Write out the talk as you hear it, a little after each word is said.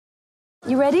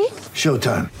You ready?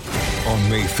 Showtime. On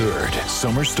May 3rd,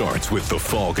 summer starts with The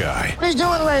Fall Guy. Let's do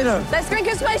it later. Let's drink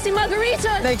a spicy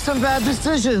margarita. Make some bad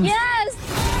decisions. Yes!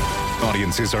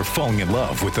 Audiences are falling in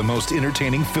love with the most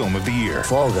entertaining film of the year.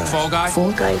 Fall Guy. Fall Guy?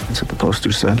 Fall guy. That's what the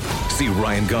poster said. See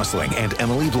Ryan Gosling and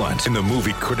Emily Blunt in the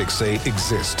movie critics say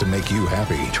exists to make you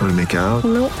happy. Trying to make it out?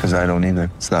 Nope. Because I don't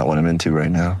either. It's not what I'm into right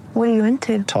now. What are you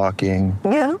into? Talking.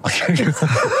 Yeah.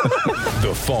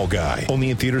 The Fall Guy.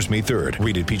 Only in theaters May 3rd.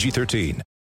 Rated PG-13.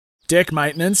 Deck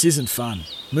maintenance isn't fun.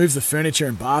 Move the furniture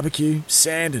and barbecue,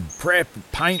 sand and prep,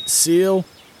 paint, seal,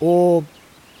 or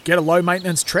get a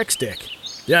low-maintenance Trex deck.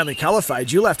 The only colour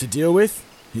fade you'll have to deal with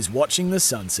is watching the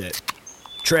sunset.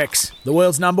 Trex, the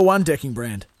world's #1 decking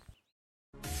brand.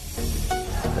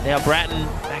 But now Bratton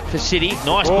back for City.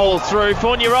 Nice ball through.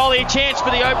 Fornaroli, chance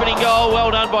for the opening goal. Well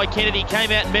done by Kennedy.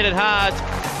 Came out and met it hard.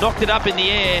 Knocked it up in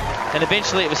the air. And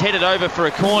eventually it was headed over for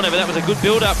a corner. But that was a good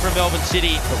build-up from Melbourne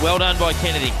City. But well done by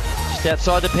Kennedy. Just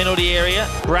outside the penalty area.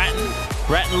 Bratton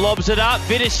lobs it up.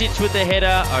 Vidicic with the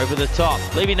header over the top.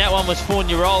 Leaving that one was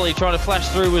Fornaroli. Trying to flash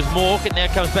through was Mork. It now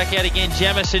comes back out again.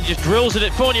 Jamison just drills it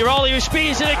at Fornaroli, who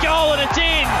spears it a goal, and it's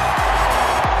in.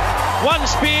 One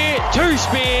spear, two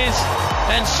spears,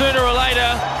 and sooner or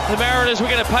later the Mariners were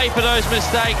going to pay for those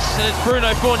mistakes, and it's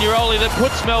Bruno Fornaroli that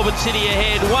puts Melbourne City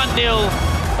ahead 1-0.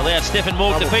 Allowed Stephen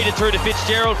Mork to feed it through to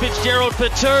Fitzgerald. Fitzgerald for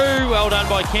two. Well done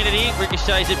by Kennedy.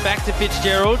 Ricochets it back to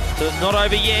Fitzgerald. So it's not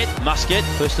over yet. Muscat,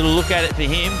 first little look at it for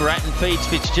him. Bratton feeds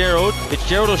Fitzgerald.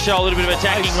 Fitzgerald will show a little bit of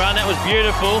attacking run. That was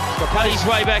beautiful. Cut his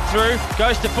way back through.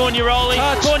 Goes to Fornaroli.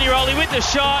 Fornaroli with the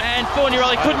shot. And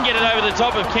Fornaroli couldn't get it over the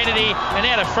top of Kennedy. And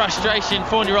out of frustration,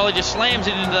 Fornaroli just slams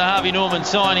it into the Harvey Norman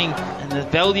signing. And the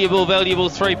valuable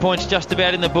 3 points just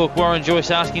about in the book. Warren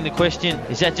Joyce asking the question,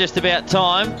 is that just about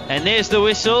time? And there's the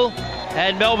whistle.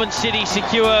 And Melbourne City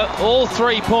secure all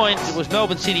 3 points. It was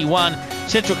Melbourne City 1,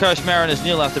 Central Coast Mariners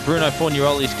 0 after Bruno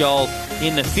Fornaroli's goal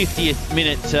in the 50th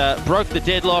minute broke the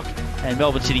deadlock, and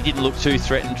Melbourne City didn't look too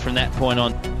threatened from that point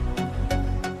on.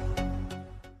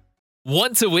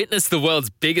 Want to witness the world's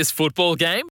biggest football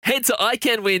game? Head to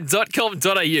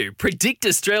iCanWin.com.au, predict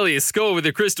Australia's score with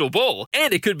a crystal ball,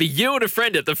 and it could be you and a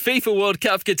friend at the FIFA World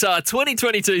Cup Qatar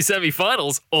 2022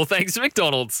 semi-finals, all thanks to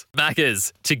McDonald's.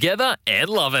 Maccas, together and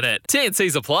loving it.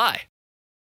 TNCs apply.